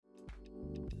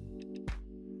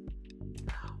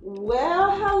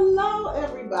Well, hello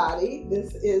everybody.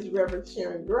 This is Reverend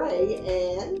Sharon Gray,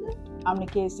 and I'm the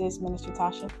kid sis, Minister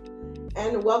Tasha.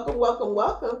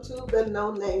 welcome to the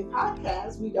No Name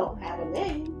Podcast. We don't have a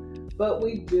name, but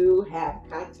we do have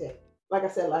content. Like I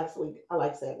said last week, I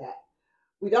like saying that.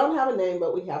 We don't have a name,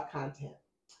 but we have content.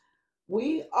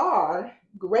 We are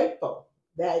grateful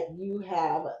that you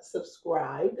have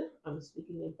subscribed. I'm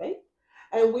speaking in faith.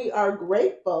 And we are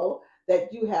grateful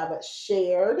that you have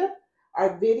shared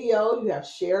our video, you have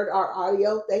shared our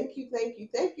audio. Thank you, thank you,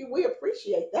 thank you. We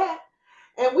appreciate that.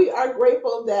 And we are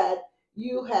grateful that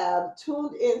you have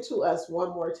tuned into us one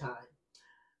more time.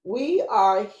 We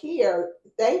are here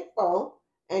thankful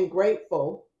and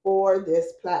grateful for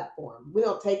this platform. We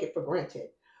don't take it for granted.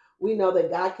 We know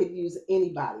that God could use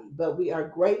anybody, but we are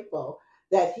grateful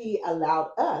that He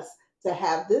allowed us to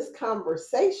have this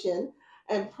conversation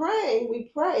and praying.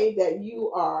 We pray that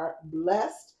you are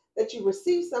blessed, that you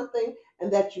receive something,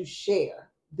 and that you share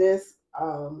this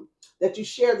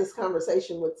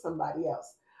conversation with somebody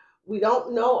else. We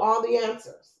don't know all the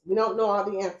answers. We don't know all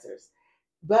the answers,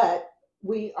 but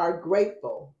we are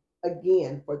grateful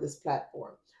again for this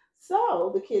platform.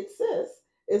 So, the Kid Sis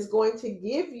is going to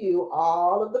give you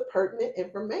all of the pertinent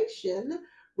information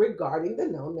regarding the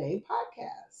No Name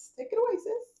podcast. Take it away,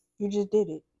 sis. You just did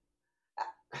it.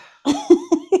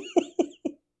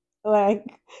 Like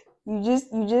you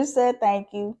just said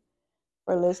thank you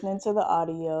for listening to the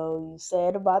audio. You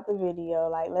said about the video.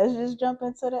 Like, let's just jump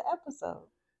into the episode.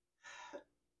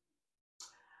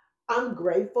 I'm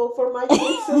grateful for my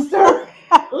kid sister.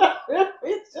 Let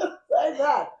me just say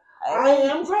that. I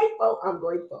am grateful. I'm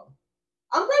grateful.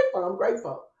 I'm grateful. I'm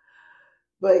grateful.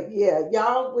 But yeah,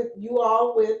 you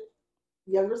all with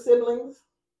younger siblings,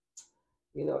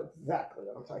 you know exactly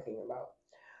what I'm talking about.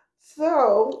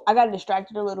 So I got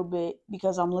distracted a little bit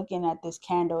because I'm looking at this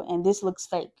candle and this looks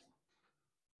fake.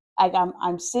 Like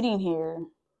I'm sitting here,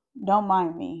 don't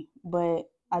mind me, but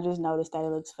I just noticed that it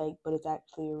looks fake, but it's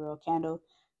actually a real candle.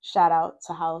 Shout out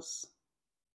to House.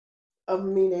 a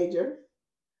teenager.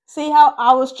 See how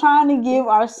I was trying to give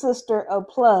our sister a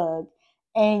plug,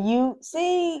 and you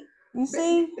see,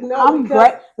 No, I'm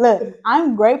because great. Look,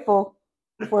 I'm grateful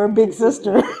for a big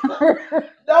sister.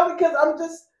 no, because I'm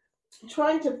just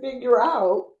trying to figure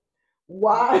out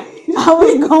why. I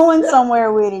was going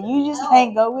somewhere with it. You just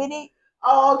can't go with it.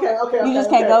 Oh, okay. You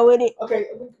just can't go with it. Okay,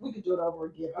 we can do it over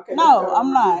again. Okay, No,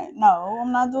 I'm not. Again. No,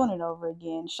 I'm not doing it over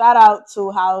again. Shout out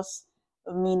to House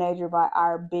of Teenager by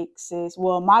our big sis.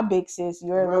 Well, my big sis,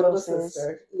 your my little sis.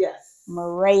 Sister. Yes.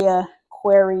 Maria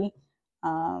Query.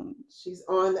 She's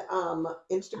on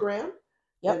Instagram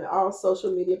and all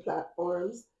social media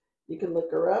platforms. You can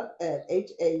look her up at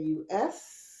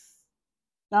HAUS.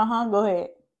 Go ahead.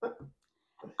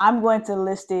 I'm going to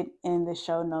list it in the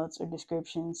show notes or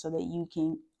description so that you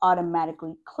can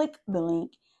automatically click the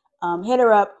link. Hit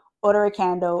her up, order a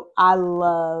candle. I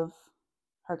love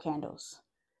her candles.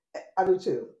 I do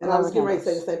too. And I was getting ready to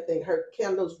say the same thing. Her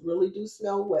candles really do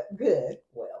smell good.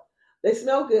 Well, they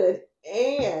smell good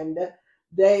and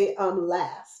they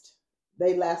last.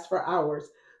 They last for hours.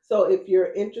 So if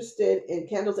you're interested in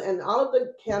candles and all of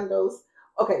the candles,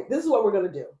 okay, this is what we're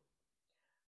going to do.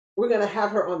 We're going to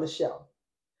have her on the show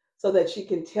so that she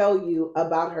can tell you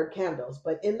about her candles.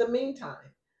 But in the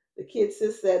meantime, the Kid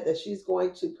Sis said that she's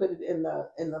going to put it in the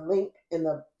link in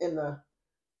the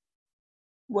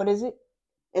what is it?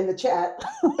 In the chat.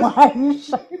 Why are you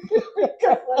because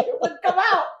it would come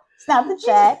out. It's not the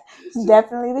chat. It's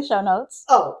definitely the show notes.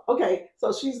 Oh, okay.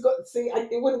 So she's going. See,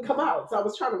 it wouldn't come out. So I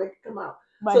was trying to make it come out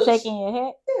by shaking your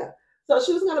head. Yeah. So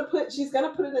she's gonna put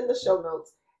it in the show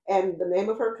notes, and the name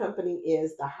of her company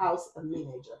is the House of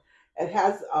Teenager. It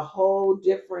has a whole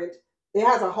different. It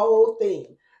has a whole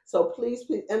theme. So please,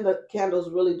 and the candles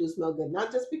really do smell good.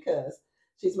 Not just because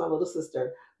she's my little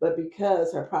sister, but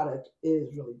because her product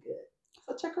is really good.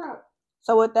 So check her out.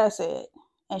 So with that said,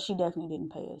 and she definitely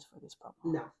didn't pay us for this promo.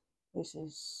 No.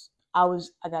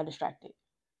 I got distracted.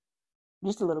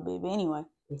 Just a little bit, but anyway.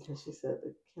 Because she said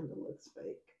the candle looks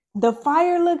fake. The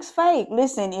fire looks fake.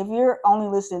 Listen, if you're only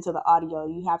listening to the audio,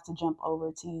 you have to jump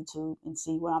over to YouTube and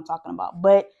see what I'm talking about.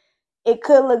 But it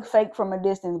could look fake from a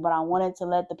distance, but I wanted to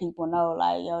let the people know,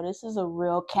 like, yo, this is a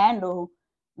real candle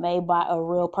made by a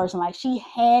real person. Like, she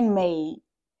handmade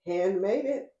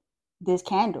it. This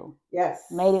candle. Yes.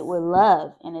 Made it with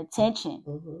love and attention.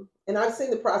 Mm-hmm. And I've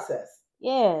seen the process.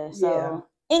 Yeah. So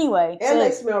anyway. And they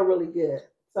smell really good.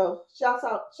 So shout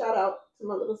out to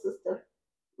my little sister,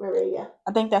 Maria.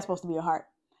 I think that's supposed to be a heart.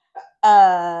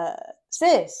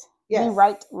 Sis. Yes. The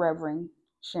Right Reverend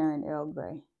Sharon L.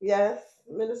 Gray. Yes,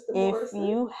 Minister Morrison. If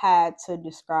you had to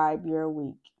describe your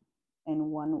week in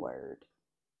one word,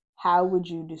 How would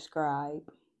you describe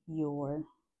your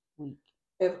week?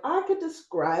 If I could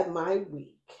describe my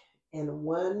week in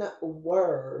one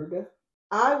word,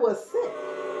 I was sick.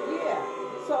 Yeah.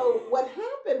 So what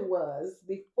happened was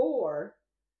before,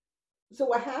 so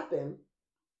what happened,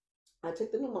 I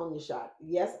took the pneumonia shot.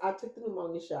 Yes, I took the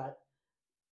pneumonia shot.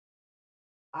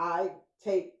 I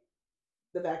take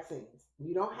the vaccines.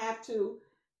 You don't have to.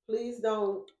 Please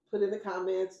don't put in the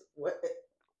comments what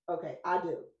okay, I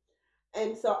do.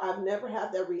 And so I've never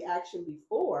had that reaction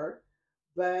before,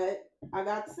 but I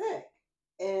got sick.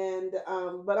 And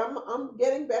but I'm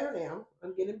getting better now.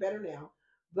 I'm getting better now.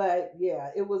 But yeah,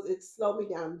 it slowed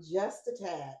me down just a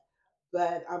tad.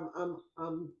 But I'm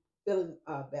feeling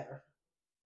better.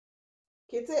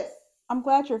 Kids this. I'm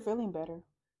glad you're feeling better.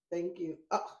 Thank you.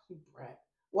 Oh, you brat.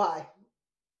 Why?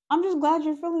 I'm just glad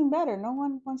you're feeling better. No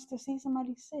one wants to see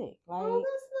somebody sick. Oh, Like,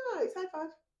 that's nice. High five.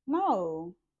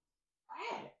 no.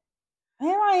 Brat.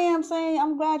 Here I am saying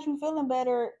I'm glad you're feeling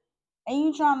better, and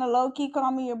you trying to low key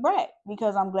call me a brat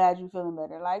because I'm glad you're feeling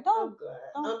better. Like, I'm glad.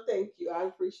 don't. Thank you. I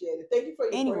appreciate it. Thank you for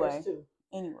your prayers Anyway, too.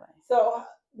 anyway. So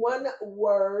one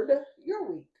word,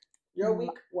 your week. Your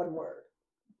week, one word.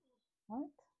 What?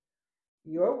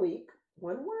 Your week,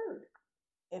 one word.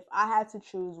 If I had to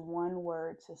choose one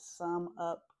word to sum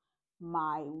up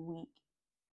my week,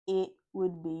 it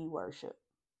would be worship.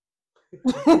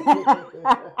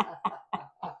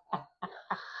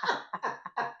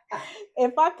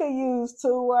 If I could use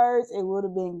two words, it would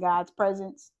have been God's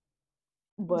presence.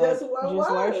 But just one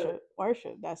word. worship.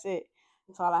 Worship. That's it.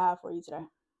 That's all I have for you today.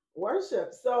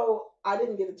 Worship. So I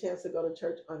didn't get a chance to go to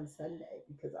church on Sunday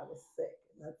because I was sick.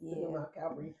 That's the New Mount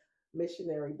Calvary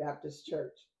Missionary Baptist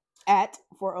Church at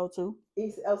 402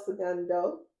 East El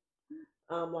Segundo,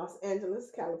 Los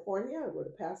Angeles, California, where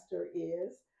the pastor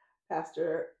is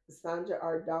Pastor Sandra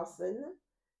R. Dawson,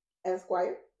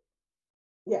 Esquire.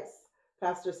 Yes,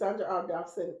 Pastor Sandra R.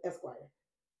 Dawson, Esquire.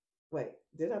 Wait,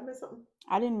 did I miss something?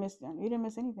 I didn't miss them. You didn't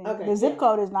miss anything. Okay, the zip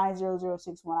code is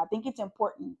 90061. I think it's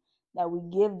important that we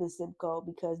give the zip code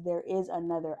because there is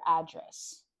another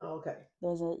address. Okay.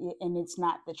 And it's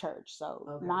not the church.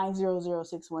 So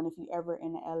 90061 if you ever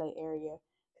in the LA area.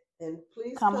 And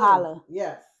please come holla.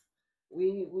 Yes.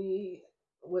 We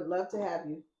would love to have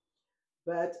you.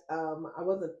 But I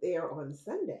wasn't there on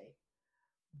Sunday.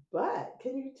 But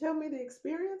can you tell me the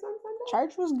experience on Sunday?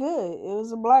 Church was good. It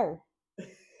was a blur.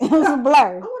 It was a blur.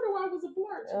 I wonder why it was a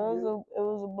blur. It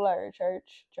was a blur.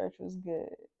 Church was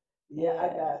good.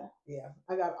 Yeah,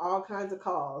 I got all kinds of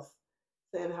calls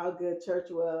saying how good church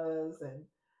was, and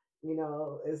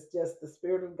it's just the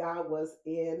Spirit of God was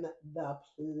in the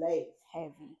place.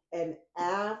 Heavy. And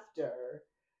after,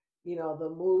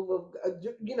 the move of,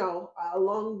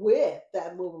 along with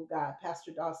that move of God,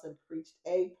 Pastor Dawson preached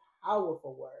a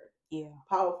powerful word. Yeah.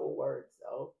 Powerful word.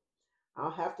 So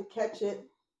I'll have to catch it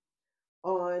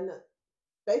on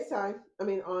FaceTime. I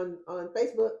mean, on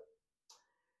Facebook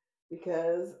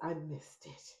because I missed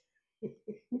it.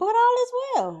 But all is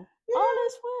well. Yeah. All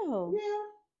is well.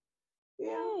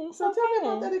 Yeah. So tell me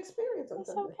about that experience on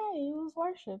Sunday. It's okay. It was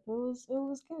worship. It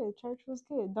was good. Church was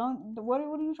good. What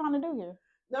are you trying to do here?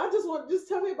 No, just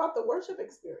tell me about the worship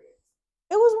experience.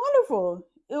 It was wonderful.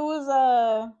 It was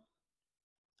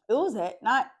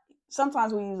not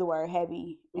sometimes we use the word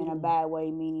heavy in a bad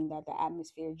way, meaning that the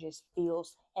atmosphere just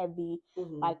feels heavy,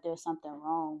 like there's something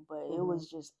wrong. But it was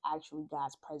just actually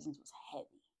God's presence was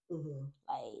heavy.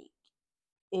 Like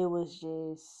it was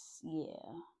just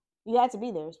you had to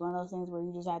be there. It's one of those things where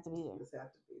you just had to be there. You just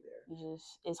have to be there.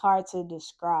 It's hard to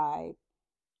describe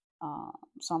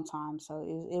sometimes. So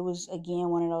it was again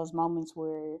one of those moments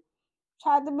where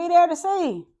I had to be there to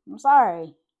see. I'm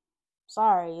sorry.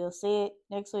 You'll see it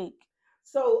next week.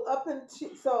 So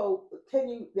can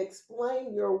you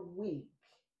explain your week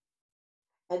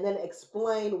and then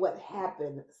explain what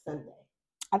happened Sunday?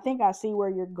 I think I see where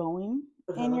you're going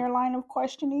in your line of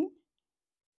questioning.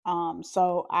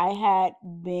 So I've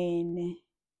been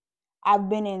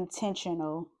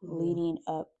intentional leading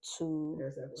up to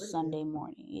Sunday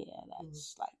morning. Yeah,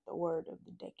 that's like the word of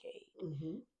the decade.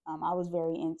 I was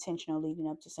very intentional leading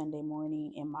up to Sunday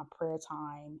morning in my prayer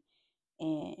time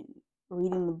and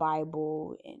reading the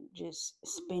Bible and just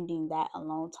spending that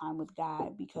alone time with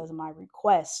God because of my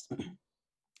request,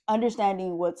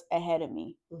 understanding what's ahead of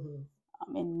me.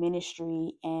 In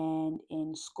ministry and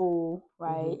in school,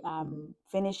 right? I'm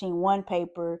finishing one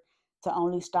paper to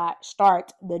only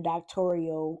start the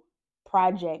doctoral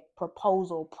project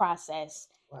proposal process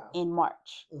in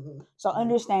March. So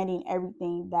understanding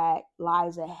everything that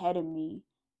lies ahead of me,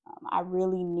 I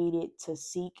really needed to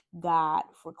seek God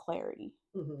for clarity.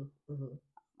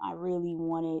 I really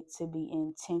wanted to be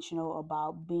intentional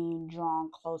about being drawn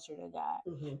closer to God.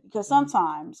 Because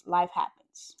sometimes life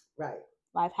happens. Right.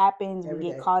 Life happens, Every we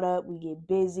get day. caught up, we get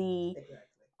busy, Exactly.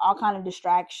 all kind of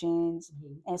distractions,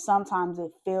 and sometimes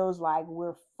it feels like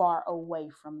we're far away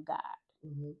from God.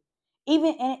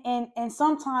 Even and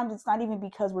sometimes it's not even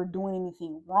because we're doing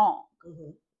anything wrong.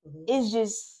 It's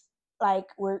just like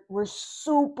we're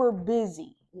super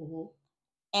busy.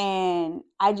 And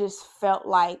I just felt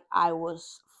like I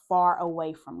was far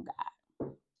away from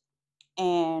God.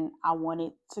 And I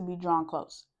wanted to be drawn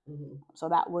close. So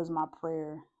that was my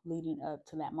prayer leading up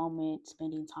to that moment,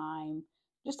 spending time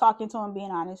just talking to him, being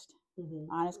honest,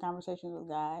 honest conversations with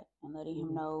God, and letting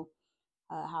him know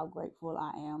how grateful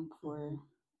I am for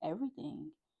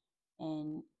everything.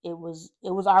 And it was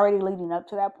already leading up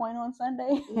to that point on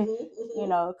Sunday. You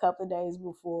know, a couple of days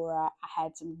before, I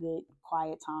had some good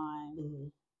quiet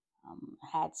time.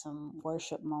 Had some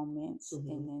worship moments,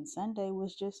 and then Sunday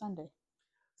was just Sunday.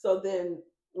 So then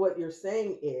what you're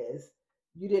saying is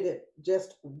you didn't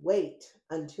just wait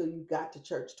until you got to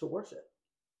church to worship.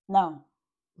 No.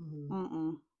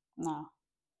 No. No.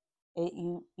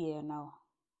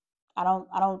 I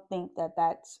don't think that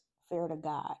that's fair to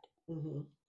God.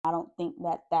 I don't think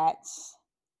that that's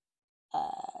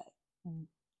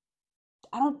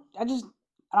I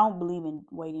don't believe in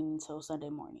waiting until Sunday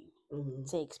morning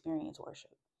to experience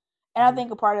worship. And I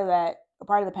think a part of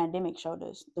the pandemic showed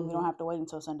us that we don't have to wait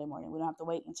until Sunday morning. We don't have to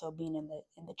wait until being in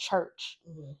the church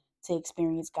to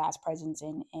experience God's presence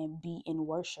and be in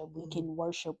worship. We can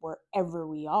worship wherever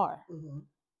we are.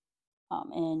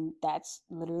 And that's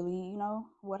literally,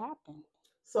 what happened.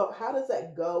 So how does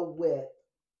that go with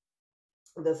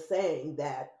the saying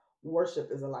that worship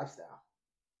is a lifestyle?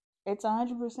 It's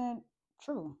 100%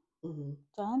 true.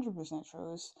 It's 100%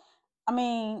 true. I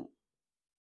mean,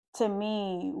 to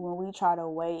me, when we try to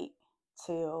wait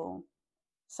till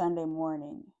Sunday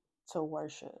morning to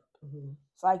worship,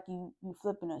 it's like you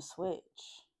flipping a switch.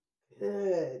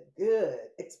 Good.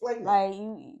 Explain that.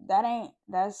 Like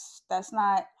that's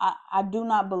not. I do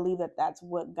not believe that that's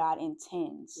what God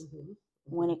intends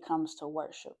when it comes to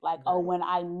worship. Like, right. Oh, when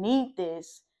I need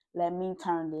this, let me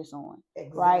turn this on.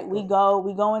 Exactly. Right? We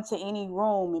go into any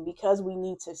room, and because we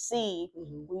need to see,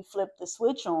 we flip the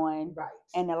switch on, right,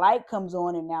 and the light comes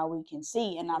on, and now we can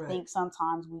see. And I think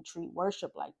sometimes we treat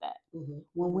worship like that.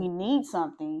 When we need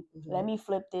something, let me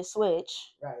flip this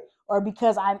switch. Right. Or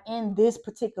because I'm in this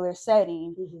particular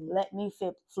setting, let me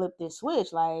flip this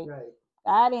switch. Like,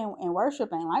 God and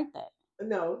worship ain't like that.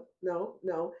 No.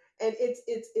 And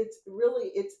it's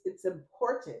really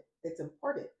important. It's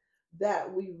important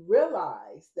that we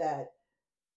realize that,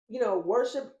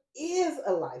 worship is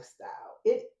a lifestyle.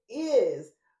 It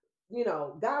is,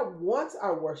 God wants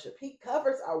our worship. He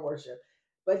covers our worship,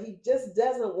 but he just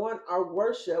doesn't want our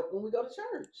worship when we go to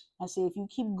church. I see, if you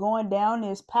keep going down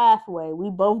this pathway, we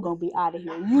both gonna be out of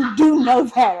here. You do know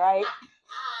that, right?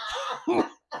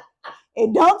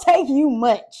 It don't take you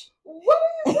much. What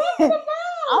are you talking about?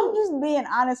 I'm just being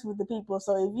honest with the people.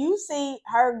 So if you see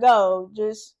her go,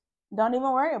 just don't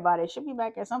even worry about it. She'll be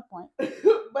back at some point.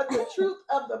 But the truth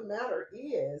of the matter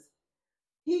is,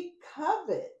 he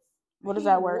covets. What does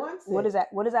that word? What does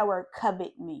that word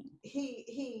covet mean?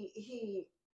 He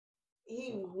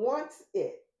wants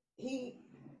it. He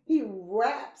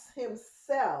wraps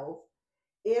himself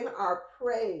in our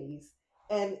praise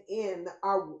and in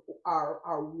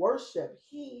our worship.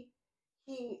 He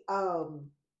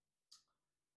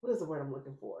what is the word I'm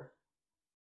looking for?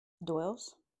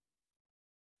 Dwells.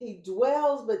 He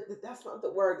dwells, but that's not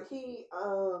the word. He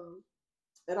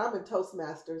and I'm in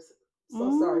Toastmasters,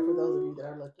 so sorry for those of you that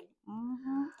are looking.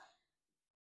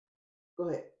 Go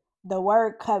ahead. The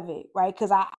word covet, right?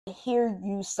 Because I hear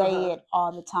you say it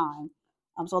all the time.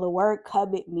 So the word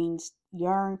covet means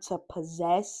yearn to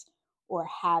possess or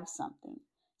have something.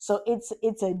 So it's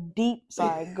a deep.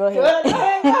 Sorry, go ahead. Go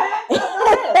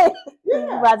ahead.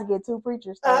 You're about to get two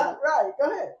preachers started. Right.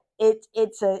 Go ahead.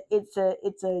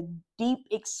 It's a deep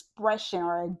expression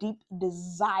or a deep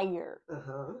desire,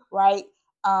 right?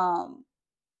 And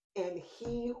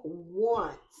he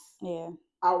wants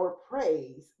our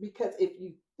praise, because if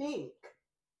you think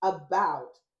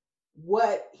about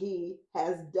what he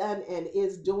has done and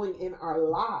is doing in our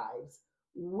lives,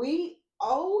 we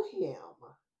owe him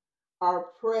our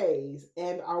praise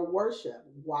and our worship.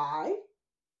 Why?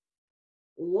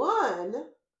 One,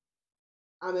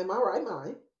 I'm in my right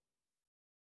mind.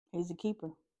 He's a keeper.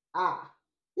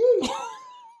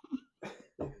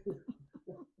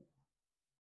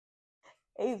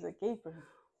 He's a keeper.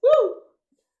 Woo!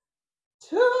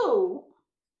 Two,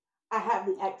 I have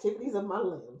the activities of my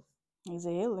limbs. He's a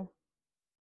healer.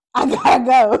 I gotta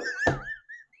go.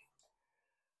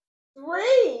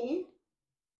 3,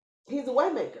 he's a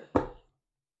way maker.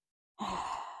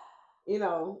 You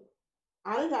know,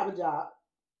 I didn't have a job,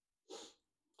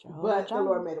 but the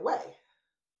Lord made a way.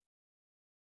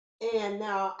 And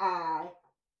now I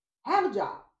have a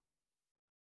job,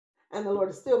 and the Lord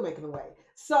is still making a way.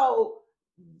 So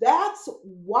that's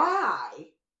why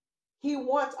he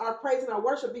wants our praise and our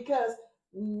worship, because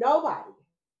nobody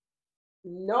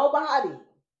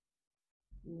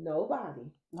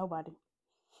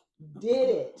did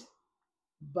it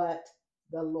but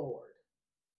the Lord.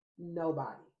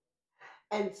 Nobody.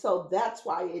 And so that's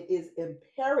why it is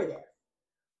imperative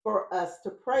for us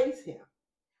to praise him.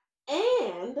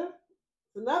 And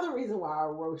another reason why I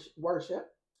worship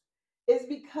is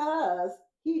because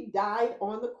he died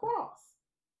on the cross.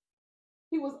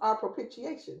 He was our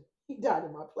propitiation. He died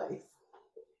in my place.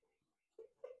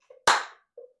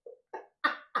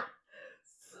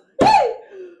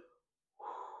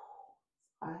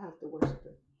 I have to worship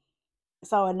him.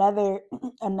 So another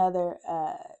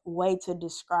way to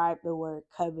describe the word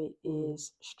covet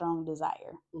is strong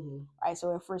desire, right?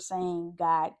 So if we're saying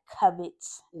God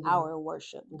covets our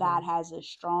worship, God has a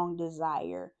strong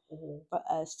desire for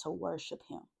us to worship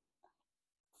him.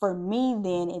 For me,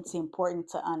 then it's important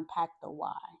to unpack the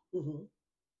why,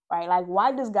 right? Like,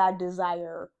 why does God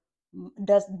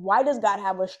why does God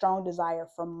have a strong desire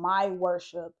for my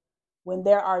worship when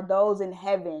there are those in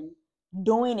heaven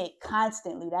doing it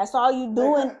constantly? That's all you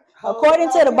doing,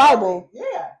 according to the Bible.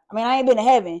 Yeah. I mean, I ain't been to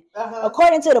heaven.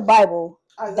 According to the Bible,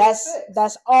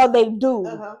 that's all they do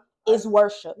is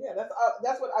worship. Yeah,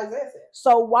 that's what Isaiah said.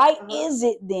 So why is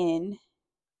it then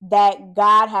that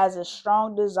God has a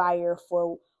strong desire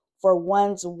for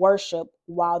one's worship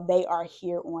while they are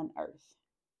here on earth?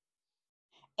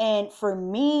 And for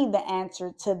me, the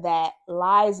answer to that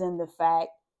lies in the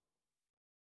fact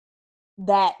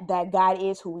that God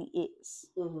is who he is.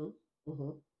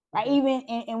 Right? Even,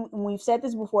 and we've said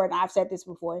this before, and I've said this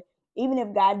before, even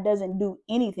if God doesn't do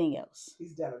anything else,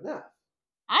 he's done enough.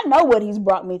 I know what he's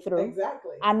brought me through.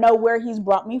 Exactly. I know where he's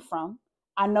brought me from.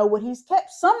 I know what he's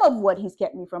kept, some of what he's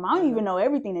kept me from. I don't even know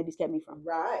everything that he's kept me from.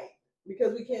 Right.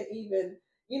 Because we can't even,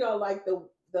 like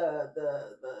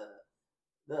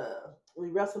we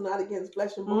wrestle not against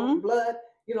flesh and blood,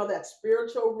 that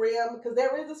spiritual realm, because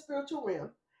there is a spiritual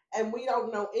realm and we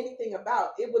don't know anything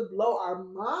about. It would blow our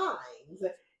minds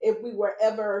if we were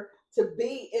ever to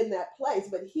be in that place.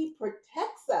 But he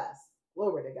protects us.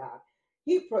 Glory to God.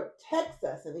 He protects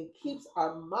us and he keeps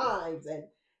our minds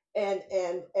and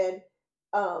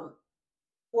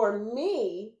for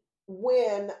me,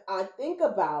 when I think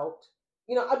about,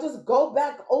 I just go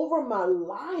back over my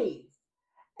life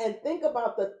and think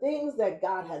about the things that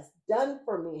God has done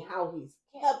for me, how he's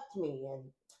kept me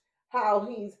and how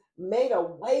he's made a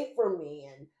way for me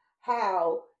and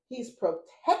how he's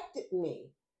protected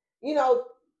me.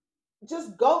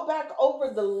 Just go back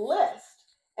over the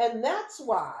list. And that's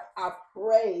why I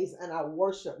praise and I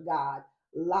worship God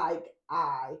like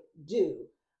I do.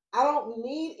 I don't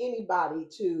need anybody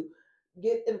to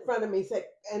get in front of me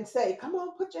and say, come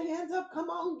on, put your hands up. Come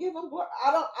on, give them glory.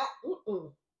 I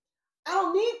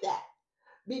don't need that,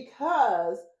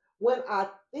 because when I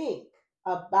think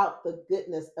about the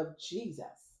goodness of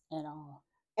Jesus and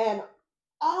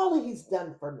all he's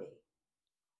done for me,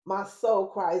 my soul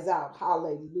cries out,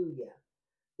 hallelujah.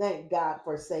 Thank God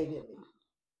for saving me.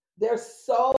 There's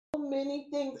so many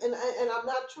things, and I'm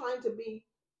not trying to be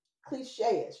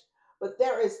cliche-ish, but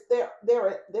there are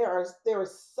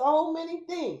so many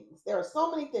things. There are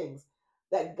so many things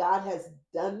that God has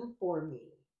done for me.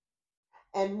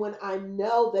 And when I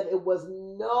know that it was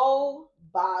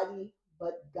nobody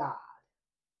but God,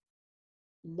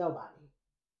 nobody,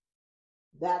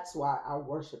 that's why I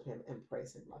worship him and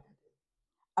praise him like I do.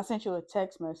 I sent you a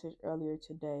text message earlier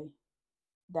today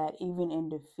that even in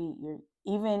defeat,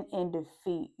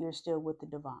 you're still with the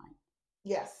divine.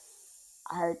 Yes.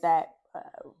 I heard that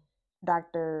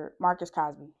Dr. Marcus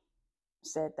Cosby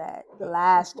said that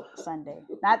last Sunday,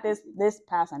 not this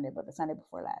past Sunday, but the Sunday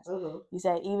before last. He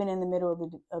said, even in the middle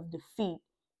of defeat,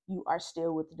 you are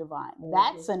still with the divine.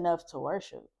 That's enough to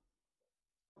worship.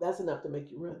 That's enough to make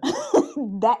you run.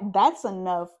 That's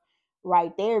enough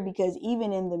right there, because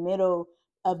even in the middle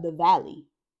of the valley,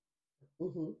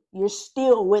 you're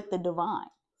still with the divine.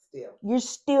 You're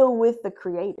still with the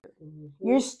creator.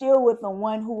 You're still with the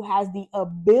one who has the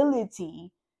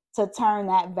ability to turn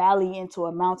that valley into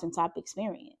a mountaintop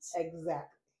experience.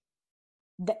 Exactly.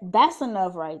 That's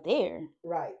enough right there.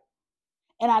 Right.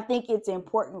 And I think it's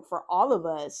important for all of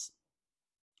us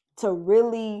to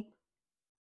really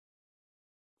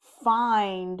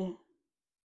find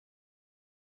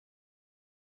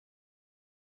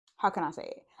how can I say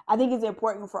it? I think it's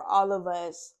important for all of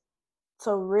us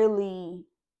to really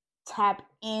tap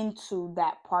into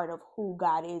that part of who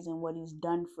God is and what he's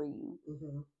done for you,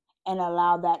 and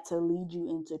allow that to lead you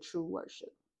into true worship.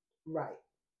 Right.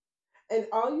 And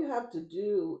all you have to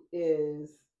do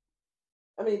is,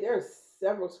 I mean, there are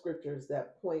several scriptures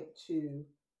that point to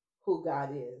who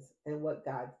God is and what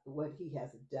he has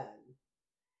done.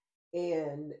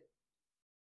 And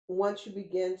once you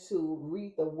begin to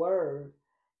read the word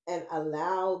and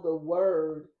allow the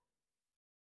word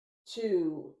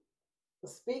to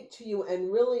speak to you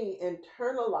and really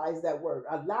internalize that word,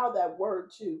 allow that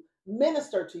word to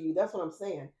minister to you. That's what I'm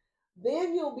saying.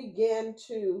 Then you'll begin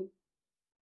to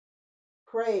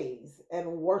praise and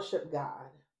worship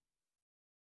God.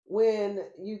 When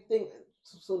you think,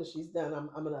 as soon as she's done,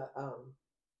 I'm gonna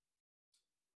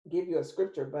give you a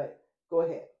scripture, but go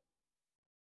ahead.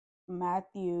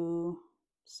 Matthew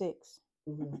 6.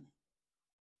 Mm-hmm.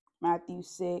 Matthew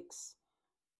 6.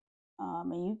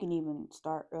 And you can even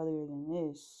start earlier than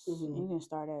this. You can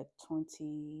start at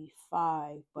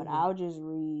 25, but I'll just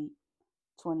read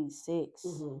 26.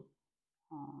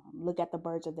 Look at the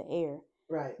birds of the air.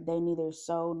 Right. They neither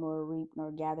sow nor reap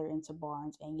nor gather into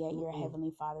barns, and yet your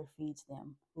heavenly Father feeds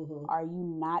them. Are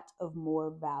you not of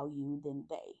more value than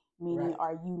they? Meaning,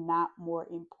 are you not more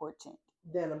important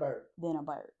than a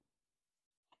bird?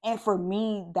 And for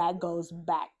me, that goes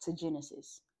back to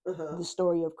Genesis. The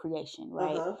story of creation,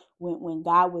 right? When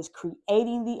God was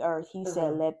creating the earth, he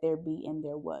said, let there be, and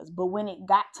there was. But when it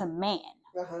got to man,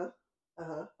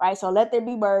 right? So let there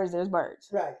be birds, there's birds.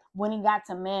 Right. When he got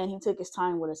to man, he took his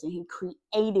time with us and he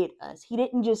created us. He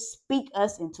didn't just speak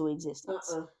us into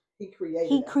existence. He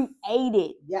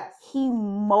created. Yes. He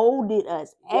molded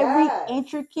us. Yes. Every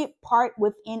intricate part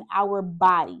within our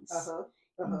bodies.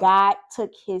 God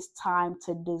took his time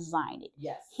to design it.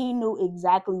 Yes. He knew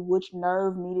exactly which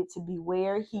nerve needed to be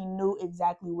where. He knew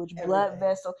exactly which blood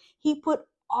vessel. He put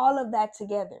all of that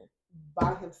together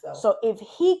by himself. So if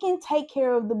he can take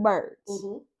care of the birds,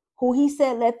 who he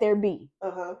said let there be,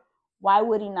 why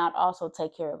would he not also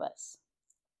take care of us?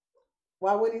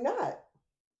 Why would he not?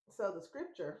 So the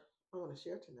scripture I want to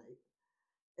share tonight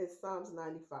is Psalms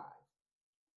 95.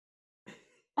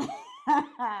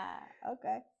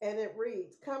 Okay. And it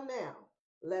reads, come now,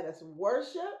 let us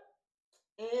worship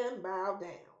and bow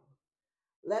down.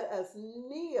 Let us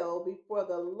kneel before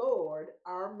the Lord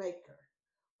our Maker.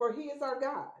 For he is our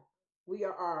God. We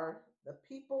are the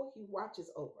people he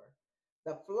watches over,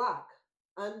 the flock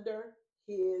under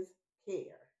his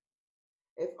care.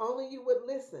 If only you would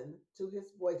listen to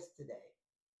his voice today.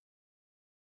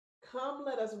 Come,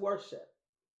 let us worship.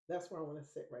 That's where I want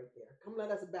to sit right there. Come,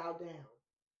 let us bow down.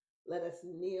 Let us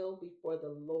kneel before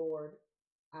the Lord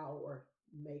our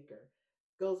Maker.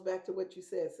 Goes back to what you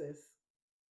said, sis.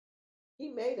 He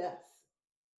made us.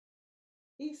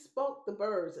 He spoke the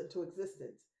birds into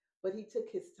existence, but he took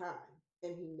his time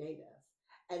and he made us.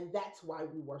 And that's why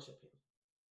we worship him.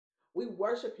 We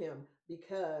worship him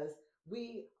because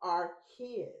we are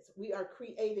his. We are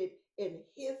created in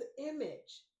his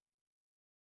image.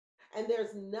 And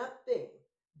there's nothing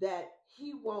that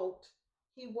he won't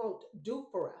do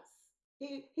for us.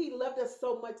 He loved us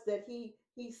so much that he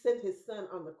sent his son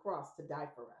on the cross to die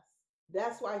for us.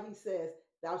 That's why he says,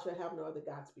 thou shalt have no other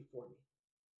gods before me.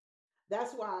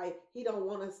 That's why he don't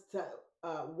want us to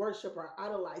worship or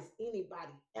idolize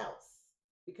anybody else,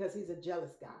 because he's a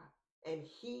jealous God. And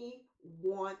he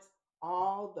wants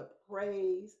all the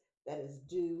praise that is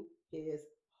due his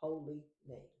holy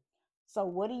name. So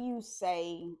what do you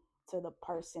say to the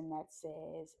person that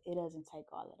says it doesn't take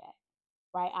all of that?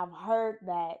 Right? I've heard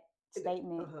that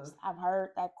statement. I've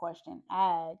heard that question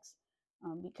asked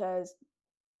because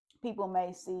people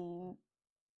may see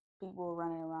people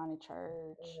running around in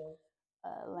church,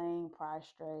 laying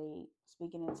prostrate,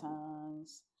 speaking in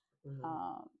tongues,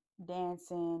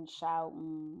 dancing,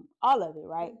 shouting, all of it,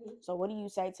 right? So what do you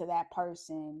say to that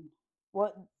person?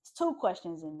 What, two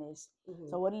questions in this.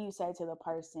 So what do you say to the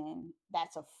person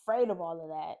that's afraid of all of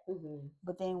that?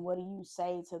 But then what do you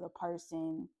say to the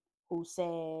person who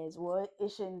says, well, it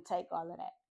shouldn't take all of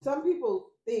that? Some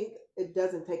people think it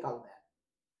doesn't take all of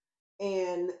that.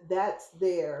 And that's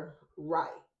their right.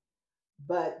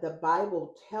 But the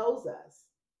Bible tells us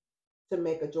to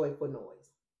make a joyful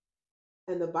noise.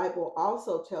 And the Bible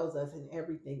also tells us in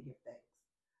everything give thanks.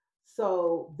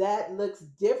 So that looks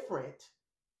different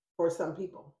for some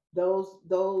people. Those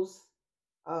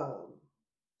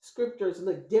scriptures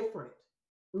look different.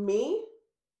 Me,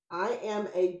 I am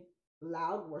a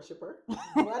loud worshiper.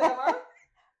 Whatever.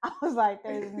 I was like,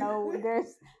 I don't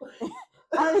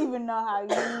even know how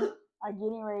you are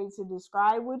getting ready to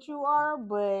describe what you are,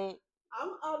 but I'm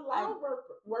a loud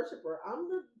worshiper. I'm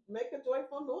the make a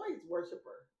joyful noise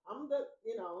worshiper. I'm the,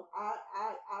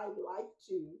 I like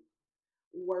to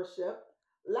worship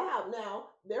loud. Now,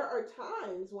 there are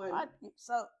times when,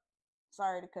 So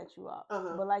sorry to cut you off,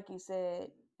 uh-huh, but like you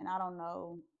said, and I don't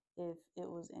know if it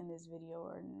was in this video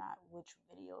or not, which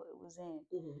video it was in,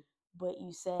 mm-hmm, but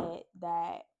you said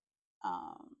that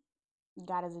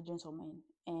God is a gentleman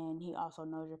and he also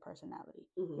knows your personality.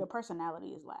 mm-hmm, Your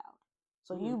personality is loud.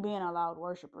 So mm-hmm, you being a loud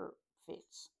worshiper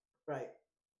fits. right.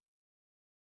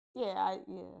 Yeah.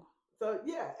 So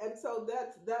yeah, and so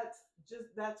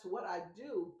that's what I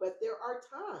do. But there are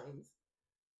times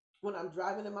when I'm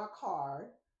driving in my car,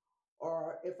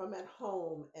 or if I'm at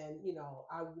home and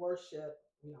I worship,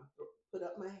 put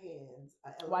up my hands,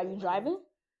 I Why elevate you my hands. driving?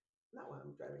 Not when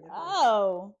I'm driving at home.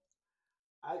 Oh,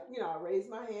 I raise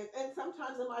my hands, and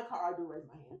sometimes in my car I do raise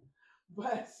my hand,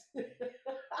 but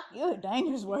you're a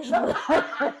dangerous worshiper. so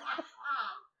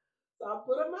I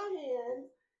put up my hands,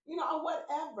 or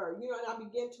whatever, and I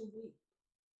begin to weep.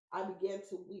 I began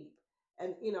to weep,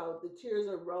 and the tears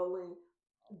are rolling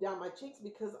down my cheeks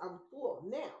because I'm full.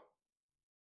 Now,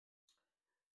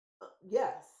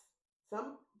 yes,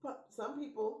 some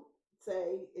people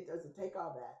say it doesn't take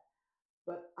all that,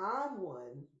 but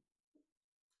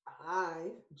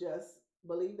I just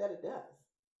believe that it does,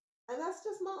 and that's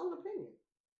just my own opinion.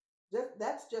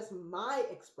 That's just my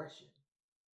expression,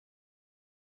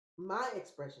 my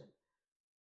expression.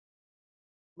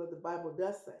 But the Bible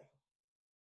does say,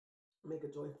 "Make a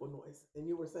joyful noise," and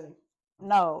you were saying,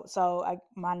 No. So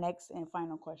my next and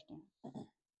final question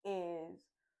is,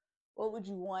 what would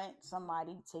you want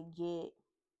somebody to get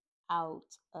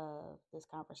out of this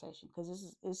conversation?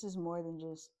 Because this is more than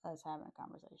just us having a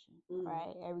conversation,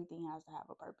 right? Everything has to have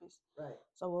a purpose. right.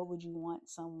 So what would you want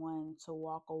someone to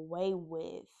walk away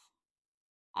with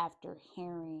after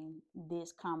hearing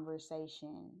this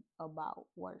conversation about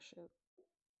worship?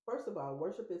 First of all,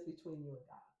 worship is between you and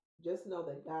God. Just know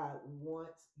that God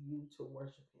wants you to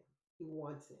worship Him. He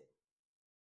wants it.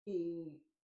 He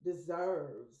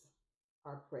deserves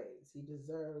our praise. He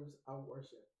deserves our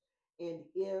worship. And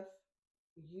if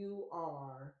you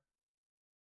are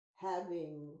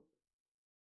having,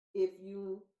 if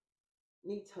you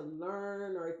need to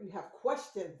learn, or if you have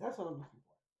questions, that's what I'm looking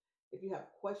for. If you have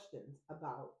questions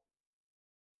about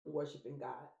worshiping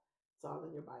God, it's all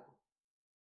in your Bible.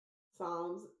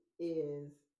 Psalms is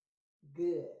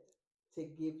good to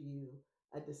give you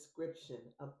a description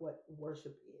of what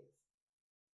worship is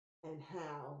and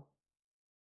how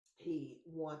He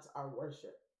wants our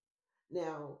worship.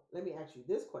 Now, let me ask you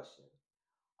this question.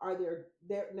 Are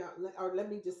there now, or let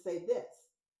me just say this.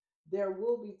 There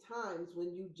will be times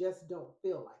when you just don't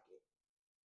feel like it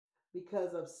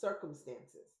because of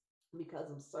circumstances, because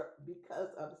of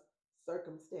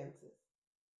circumstances.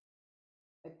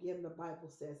 Again, the Bible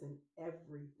says in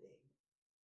everything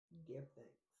give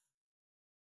thanks.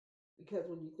 Because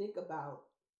when you think about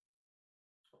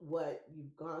what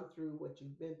you've gone through, what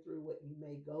you've been through, what you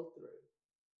may go through,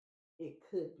 it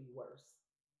could be worse.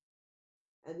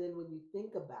 And then when you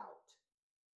think about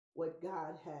what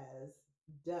God has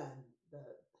done,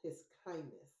 his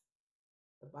kindness,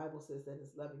 the Bible says that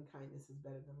his loving kindness is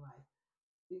better than life.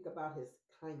 Think about his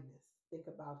kindness. Think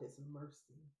about his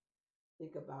mercy.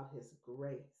 Think about his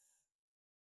grace.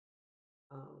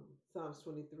 Psalms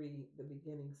 23, the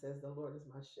beginning says, "The Lord is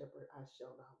my shepherd, I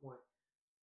shall not want."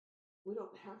 We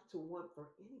don't have to want for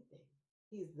anything.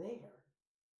 He's there.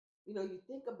 You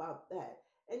think about that.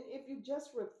 And if you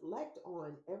just reflect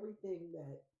on everything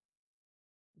that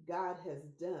God has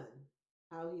done,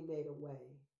 how he made a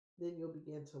way, then you'll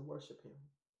begin to worship him.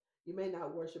 You may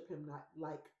not worship him not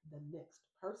like the next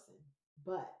person,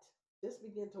 but just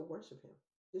begin to worship him.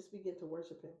 Just begin to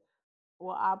worship him.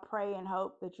 Well, I pray and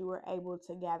hope that you were able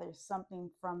to gather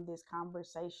something from this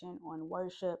conversation on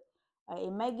worship.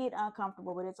 It may get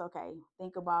uncomfortable, but it's okay.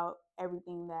 Think about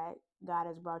everything that God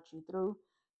has brought you through.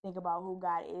 Think about who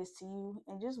God is to you,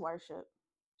 and just worship.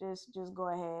 Just go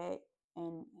ahead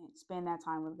and spend that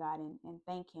time with God, and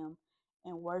thank Him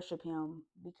and worship Him,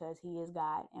 because He is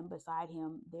God, and beside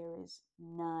Him there is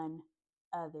none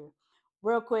other.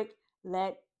 Real quick,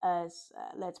 let's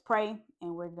pray,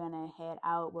 and we're gonna head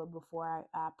out. But before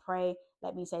I pray,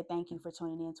 let me say thank you for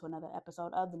tuning in to another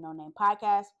episode of the No Name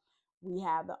Podcast. We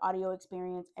have the audio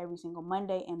experience every single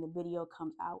Monday, and the video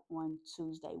comes out on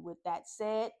Tuesday. With that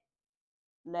said,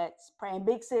 let's pray. And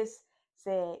Big Sis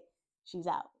said she's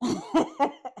out.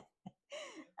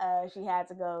 She had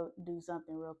to go do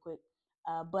something real quick.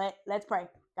 But let's pray.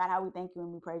 God, how we thank you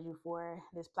and we praise you for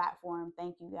this platform.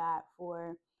 Thank you, God,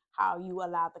 for how you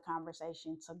allowed the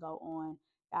conversation to go on.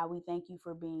 God, we thank you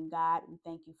for being God. We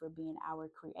thank you for being our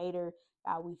creator.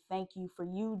 God, we thank you for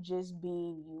you just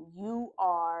being you. You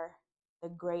are the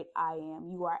great I am.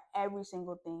 You are every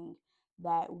single thing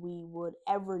that we would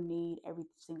ever need, every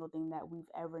single thing that we've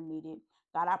ever needed.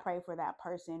 God, I pray for that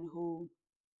person who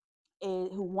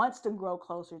wants to grow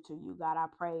closer to you. God, I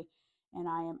pray and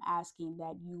I am asking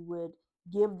that you would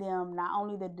give them not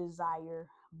only the desire,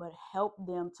 but help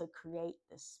them to create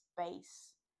the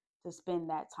space to spend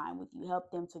that time with you.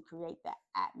 Help them to create that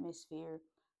atmosphere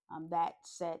that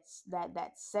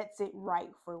sets it right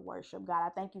for worship. God, I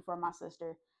thank you for my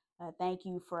sister. Thank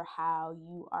you for how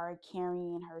you are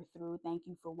carrying her through. Thank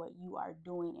you for what you are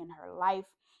doing in her life.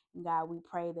 And God, we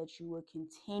pray that you will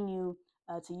continue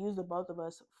to use the both of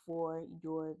us for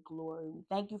your glory. We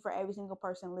thank you for every single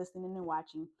person listening and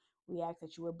watching. We ask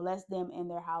that you would bless them in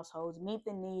their households, meet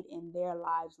the need in their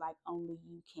lives like only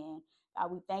you can.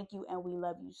 God, we thank you and we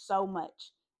love you so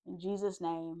much. In Jesus'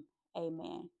 name,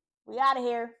 amen. We out of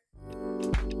here.